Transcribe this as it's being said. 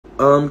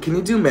Can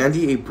you do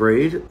Mandy a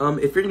braid?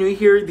 If you're new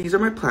here, these are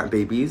my plant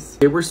babies.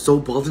 They were so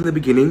bald in the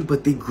beginning,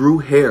 but they grew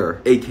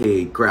hair,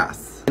 aka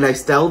grass. And I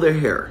styled their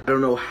hair. I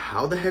don't know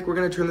how the heck we're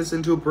gonna turn this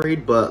into a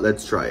braid, but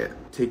let's try it.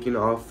 Taking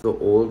off the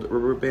old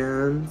rubber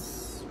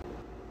bands.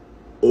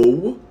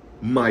 Oh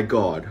my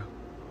god.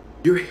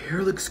 Your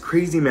hair looks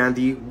crazy,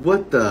 Mandy.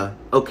 What the?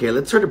 Okay,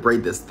 let's try to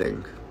braid this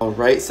thing. All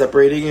right,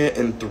 separating it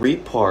in 3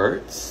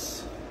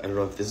 parts. I don't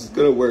know if this is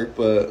gonna work,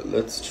 but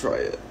let's try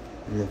it.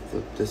 I'm gonna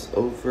flip this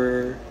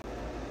over.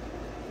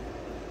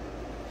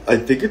 I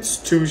think it's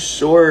too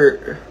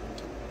short.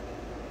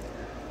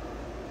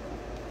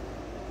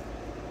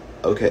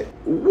 Okay.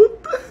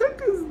 What the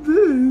heck is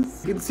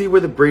this? You can see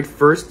where the braid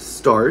first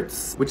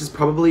starts, which is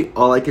probably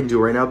all I can do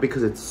right now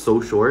because it's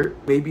so short.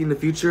 Maybe in the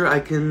future I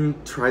can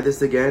try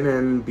this again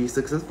and be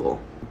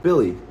successful.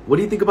 Billy, what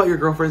do you think about your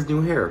girlfriend's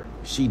new hair?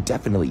 She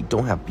definitely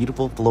don't have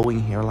beautiful flowing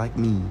hair like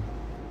me.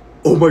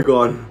 Oh my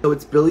god. So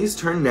it's Billy's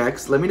turn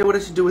next. Let me know what I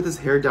should do with his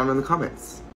hair down in the comments.